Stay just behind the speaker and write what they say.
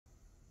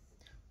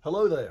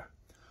Hello there!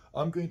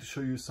 I'm going to show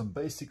you some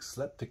basic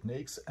slap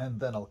techniques and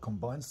then I'll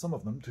combine some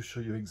of them to show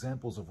you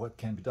examples of what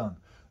can be done.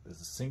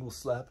 There's a single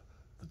slap,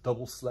 the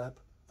double slap,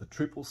 the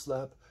triple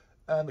slap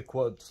and the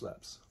quad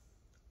slaps.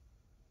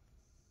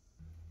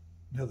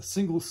 Now the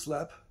single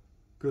slap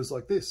goes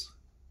like this.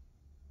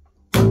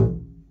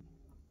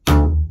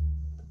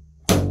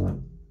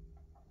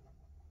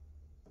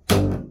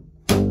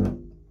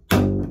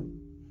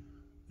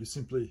 You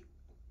simply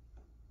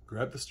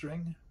grab the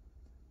string,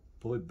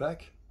 pull it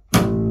back,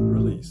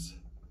 release.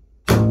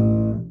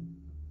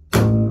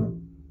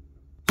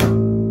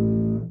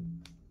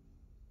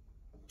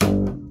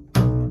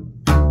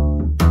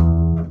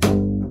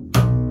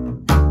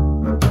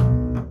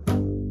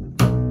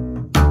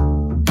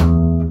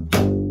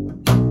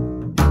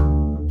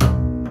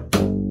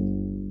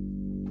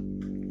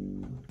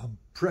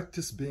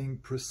 Practice being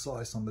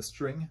precise on the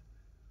string.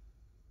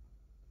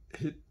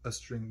 Hit a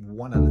string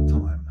one at a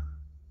time.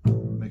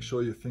 Make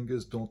sure your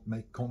fingers don't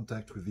make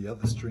contact with the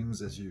other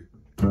strings as you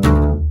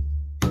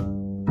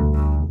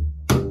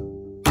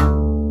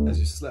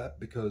slap,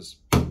 because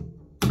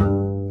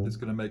it's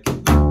going to make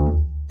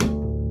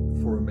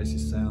for a messy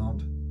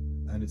sound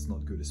and it's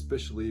not good,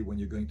 especially when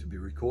you're going to be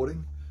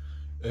recording.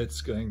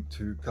 It's going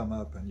to come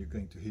up and you're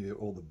going to hear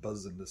all the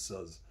buzz and the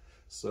sizz.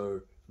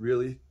 So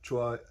really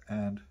try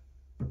and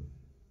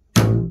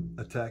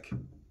attack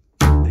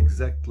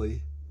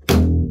exactly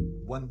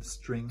one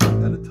string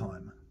at a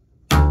time,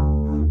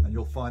 and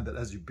you'll find that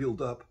as you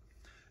build up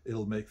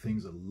it'll make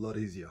things a lot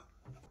easier.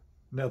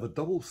 Now the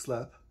double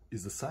slap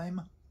is the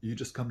same, you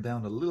just come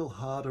down a little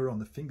harder on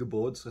the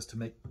fingerboard so as to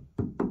make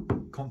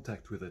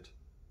contact with it.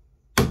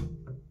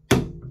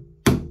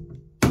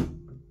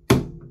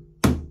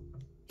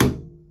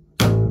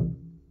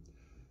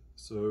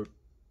 So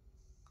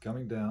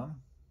coming down,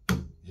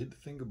 hit the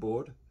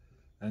fingerboard,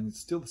 and it's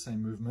still the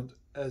same movement.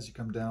 As you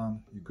come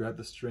down, you grab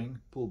the string,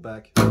 pull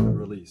back,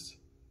 release.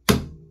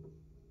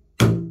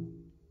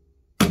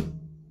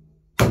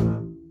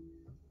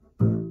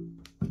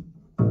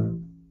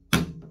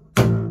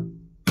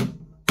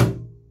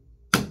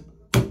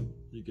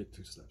 You get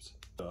two slaps.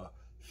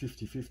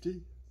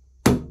 50-50.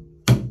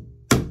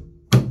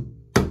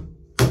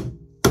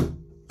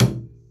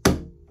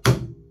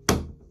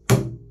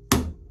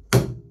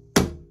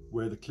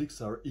 Where the clicks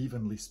are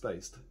evenly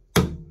spaced.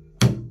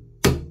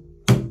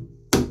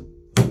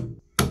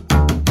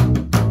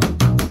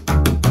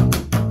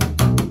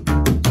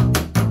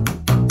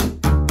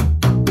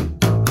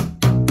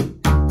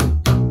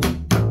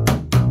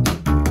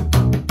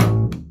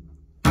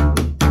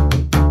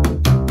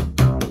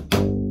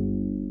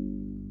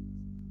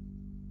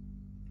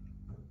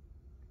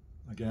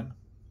 Again,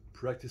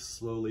 practice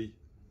slowly,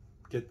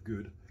 get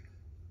good,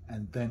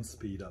 and then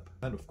speed up.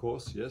 And of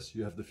course, yes,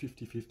 you have the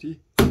 50-50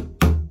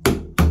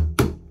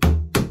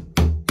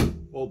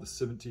 or the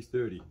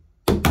 70-30.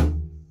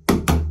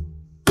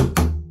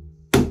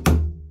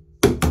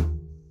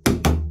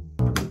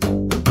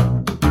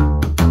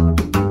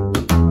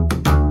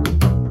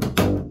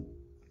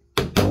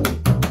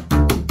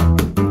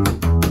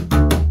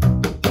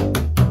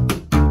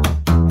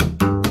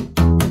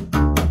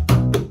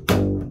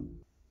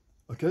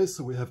 Okay,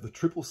 so we have the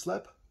triple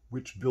slap,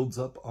 which builds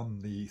up on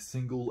the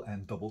single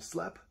and double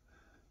slap.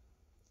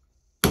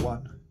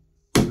 1,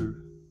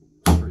 2,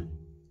 3.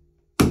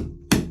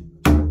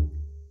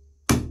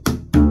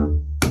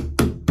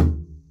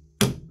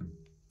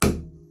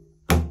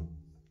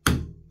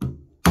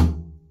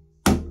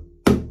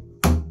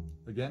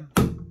 Again,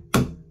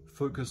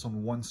 focus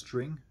on one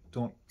string.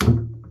 Don't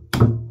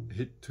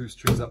hit two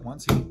strings at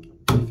once.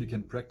 If you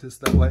can practice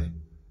that way,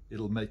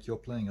 it'll make your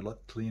playing a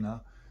lot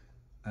cleaner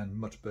and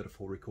much better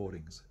for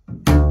recordings.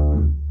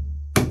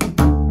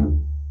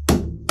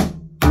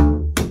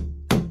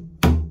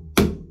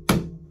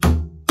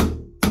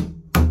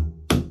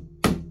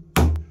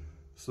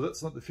 So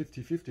that's not the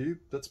 50-50,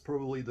 that's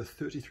probably the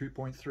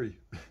 33.3.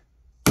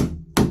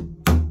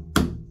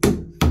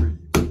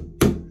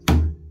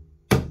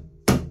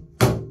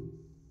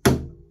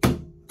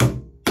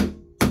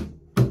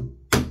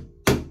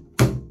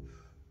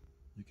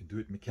 You can do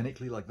it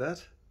mechanically like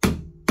that.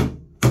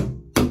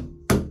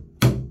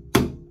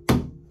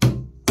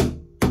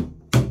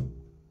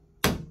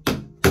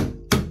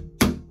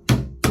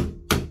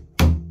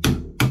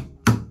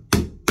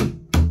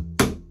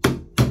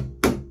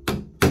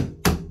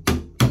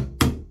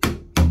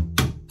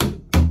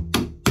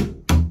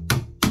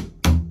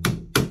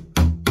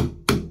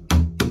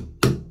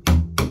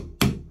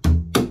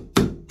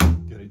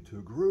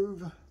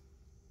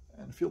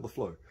 And feel the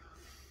flow.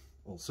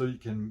 Also, you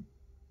can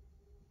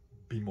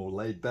be more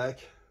laid back.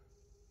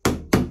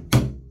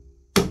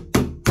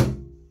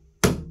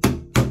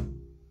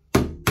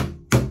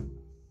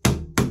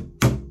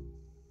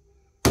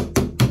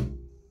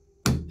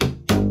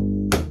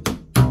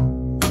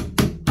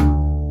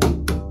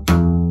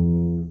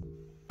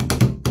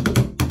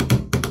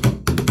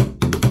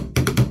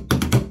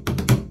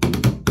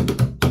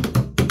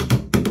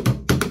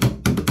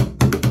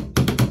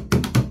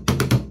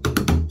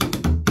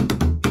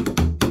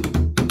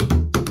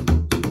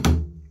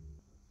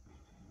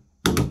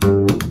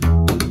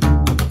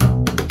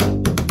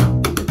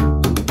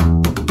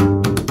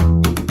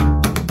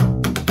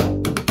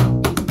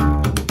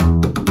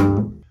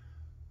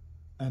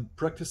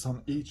 practice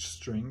on each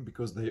string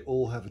because they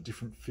all have a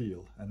different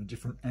feel and a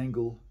different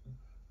angle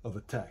of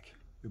attack.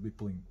 You'll be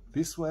pulling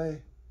this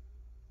way,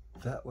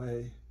 that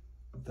way,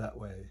 that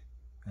way,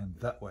 and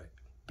that way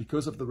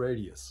because of the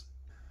radius.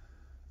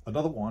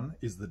 Another one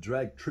is the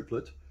drag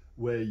triplet,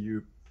 where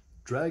you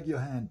drag your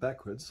hand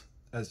backwards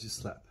as you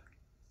slap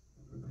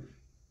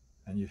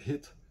and you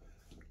hit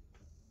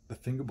the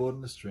fingerboard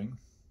and the string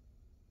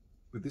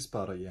with this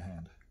part of your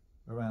hand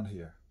around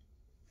here.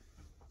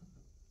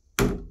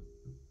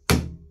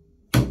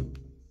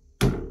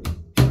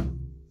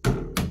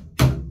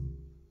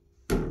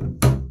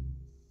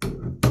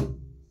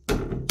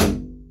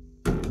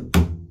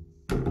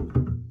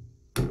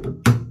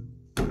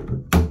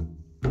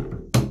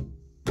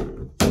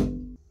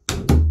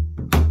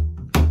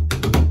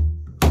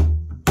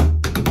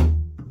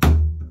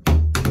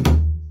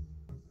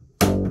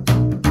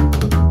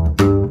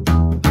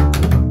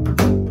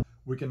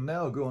 We can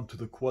now go on to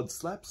the quad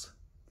slaps,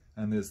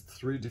 and there's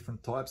 3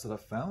 different types that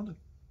I've found.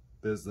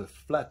 There's the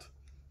flat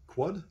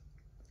quad,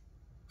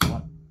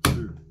 1,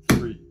 2,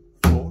 3,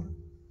 4.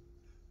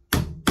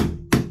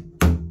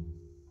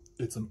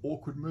 It's an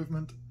awkward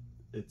movement,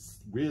 it's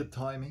weird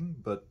timing,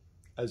 but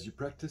as you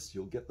practice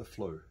you'll get the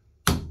flow.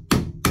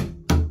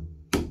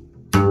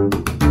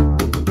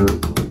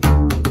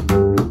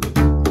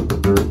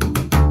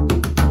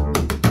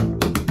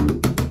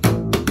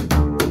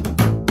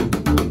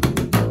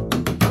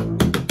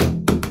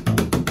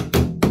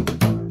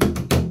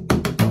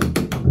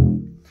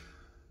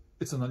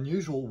 It's an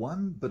unusual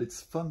one, but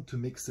it's fun to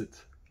mix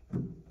it.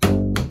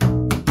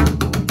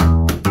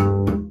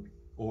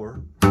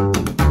 Or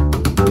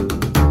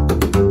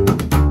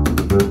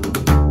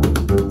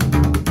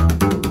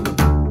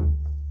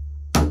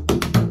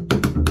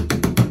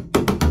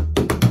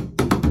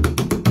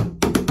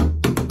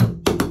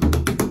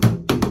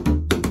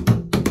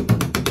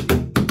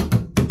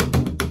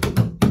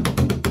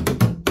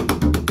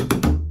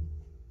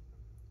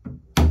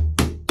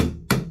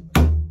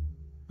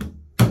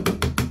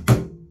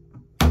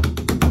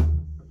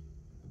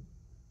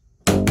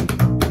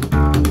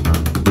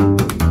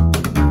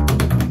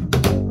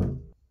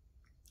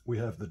we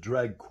have the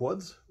drag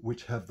quads,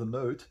 which have the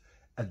note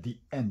at the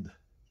end.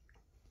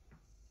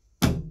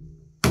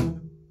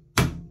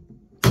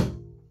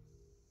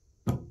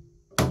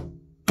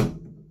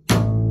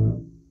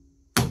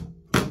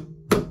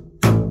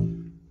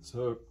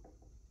 So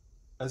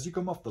as you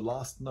come off the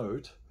last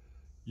note,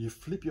 you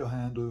flip your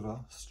hand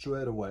over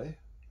straight away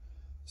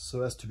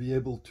so as to be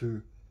able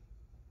to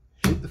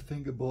hit the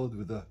fingerboard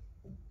with the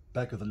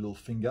back of the little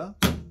finger,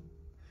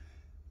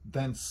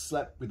 then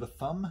slap with the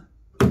thumb.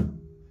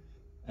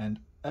 And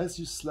as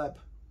you slap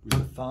with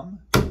the thumb,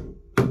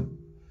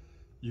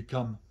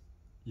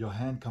 your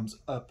hand comes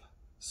up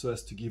so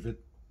as to give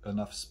it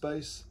enough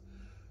space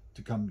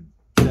to come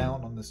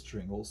down on the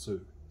string also.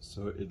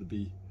 So it'll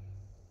be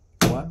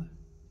 1,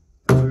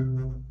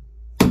 2,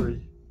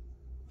 3,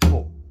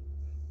 4.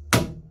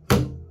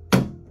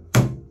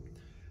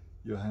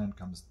 Your hand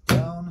comes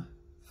down,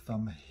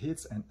 thumb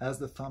hits, and as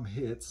the thumb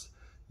hits,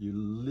 you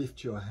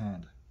lift your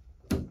hand.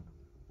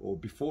 Or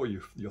before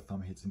your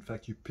thumb hits, in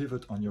fact, you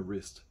pivot on your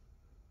wrist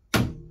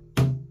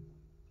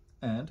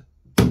and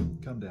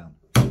come down.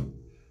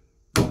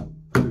 1,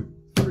 2,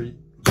 3,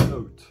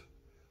 note.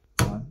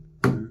 1,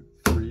 2,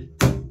 3,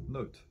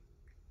 note.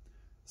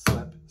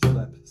 Slap,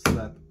 slap,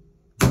 slap,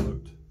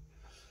 note.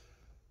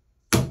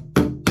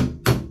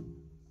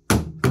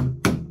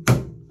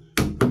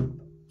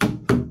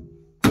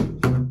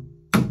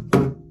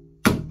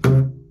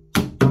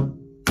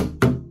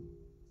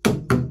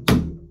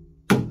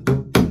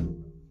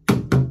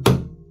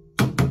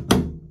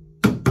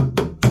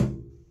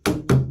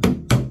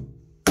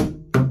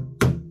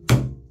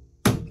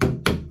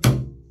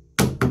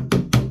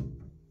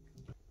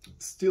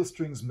 Steel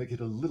strings make it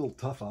a little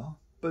tougher,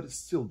 but it's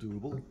still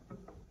doable.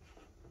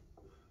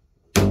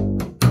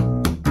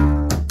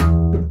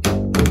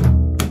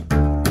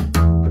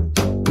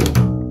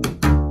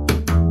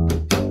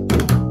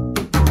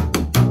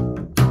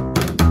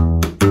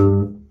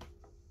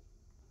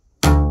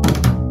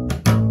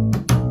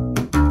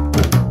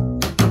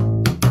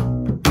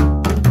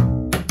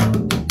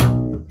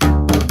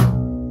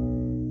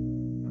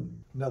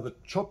 Now the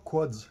chop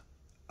quads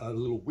are a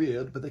little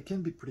weird, but they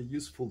can be pretty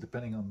useful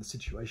depending on the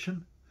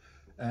situation.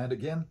 And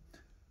again,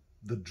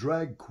 the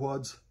drag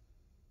quads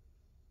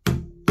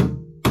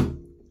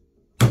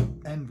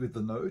end with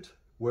the note,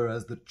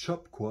 whereas the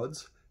chop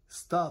quads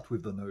start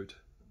with the note.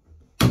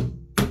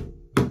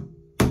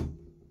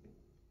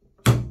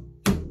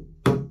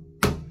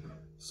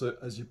 So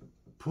as you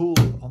pull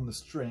on the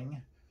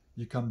string,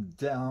 you come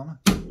down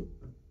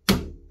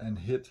and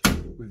hit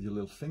with your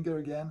little finger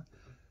again.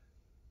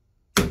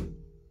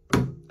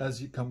 As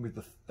you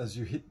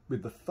hit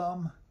with the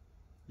thumb,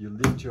 you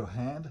lift your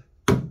hand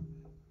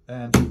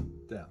and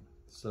down.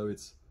 So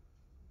it's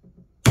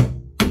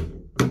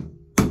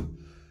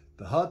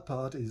the hard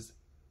part is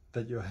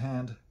that your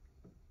hand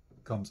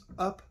comes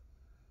up,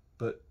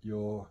 but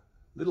your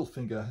little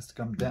finger has to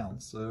come down.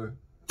 So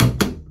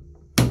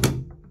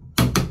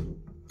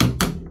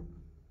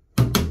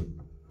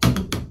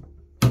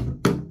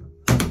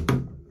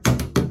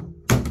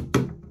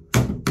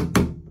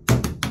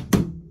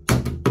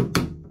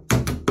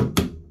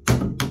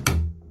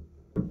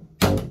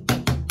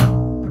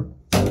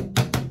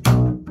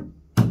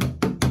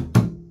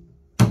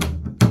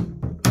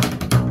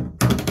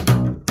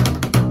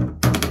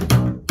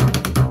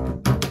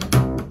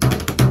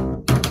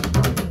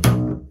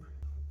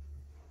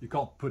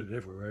put it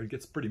everywhere. It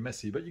gets pretty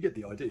messy, but you get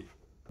the idea.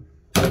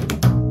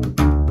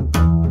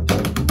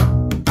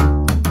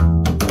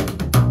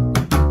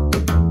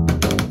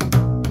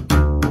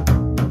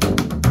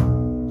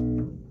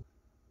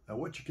 Now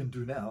what you can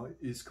do now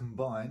is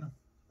combine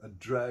a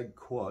drag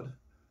quad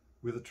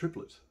with a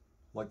triplet,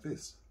 like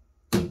this.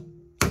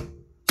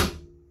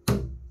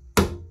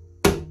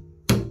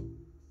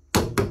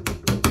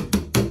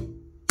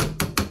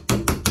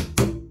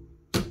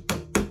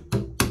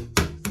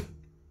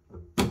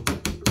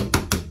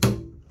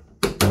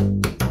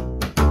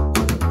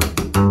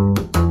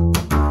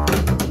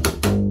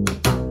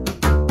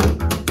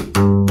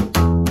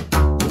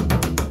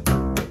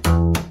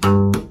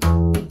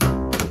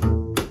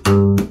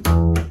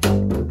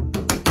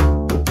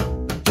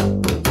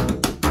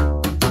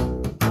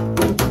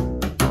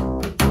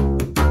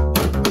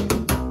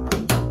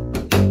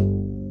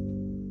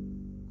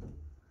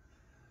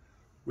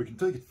 We can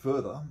take it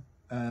further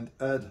and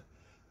add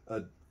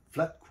a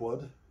flat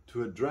quad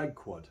to a drag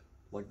quad,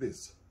 like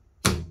this.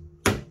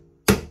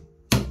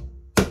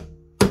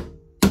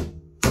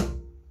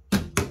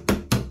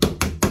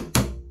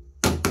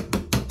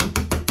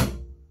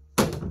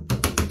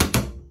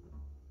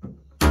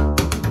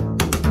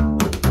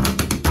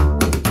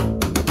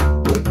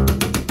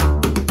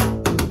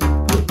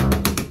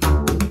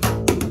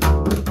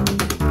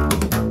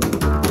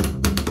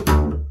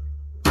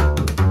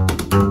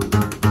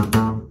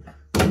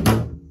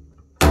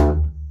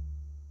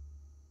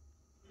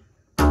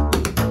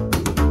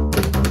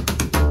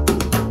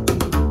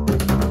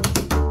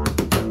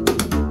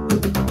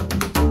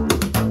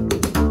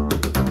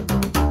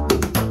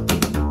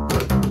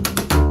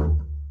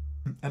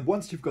 And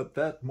once you've got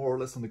that more or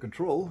less under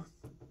control,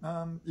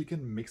 you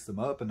can mix them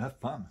up and have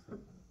fun.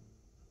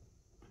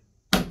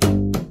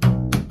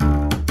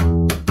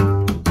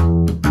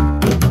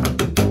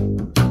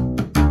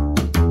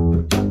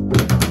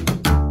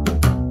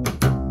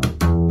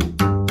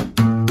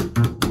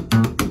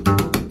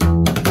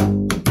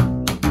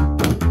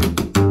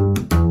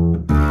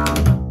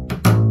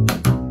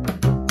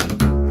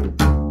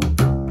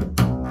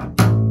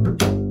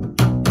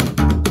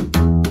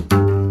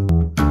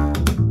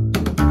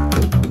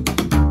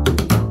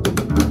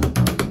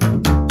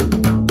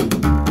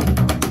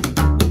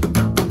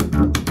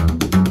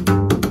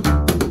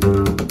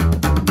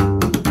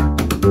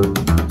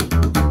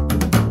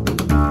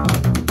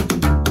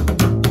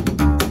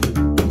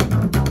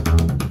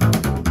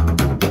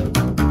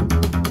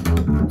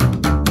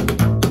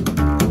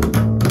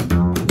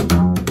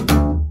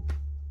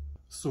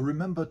 So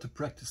remember to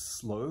practice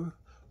slow,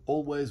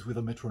 always with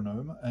a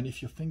metronome, and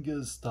if your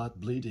fingers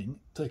start bleeding,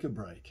 take a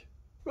break.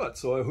 Right,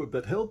 so I hope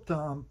that helped.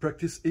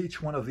 Practice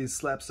each one of these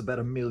slaps about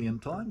 1,000,000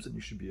 times and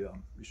you should be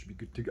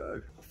good to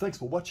go. Thanks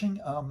for watching.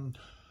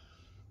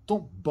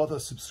 Don't bother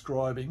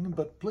subscribing,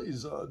 but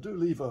please do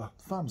leave a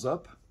thumbs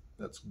up.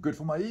 That's good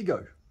for my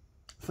ego.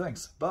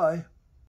 Thanks, bye.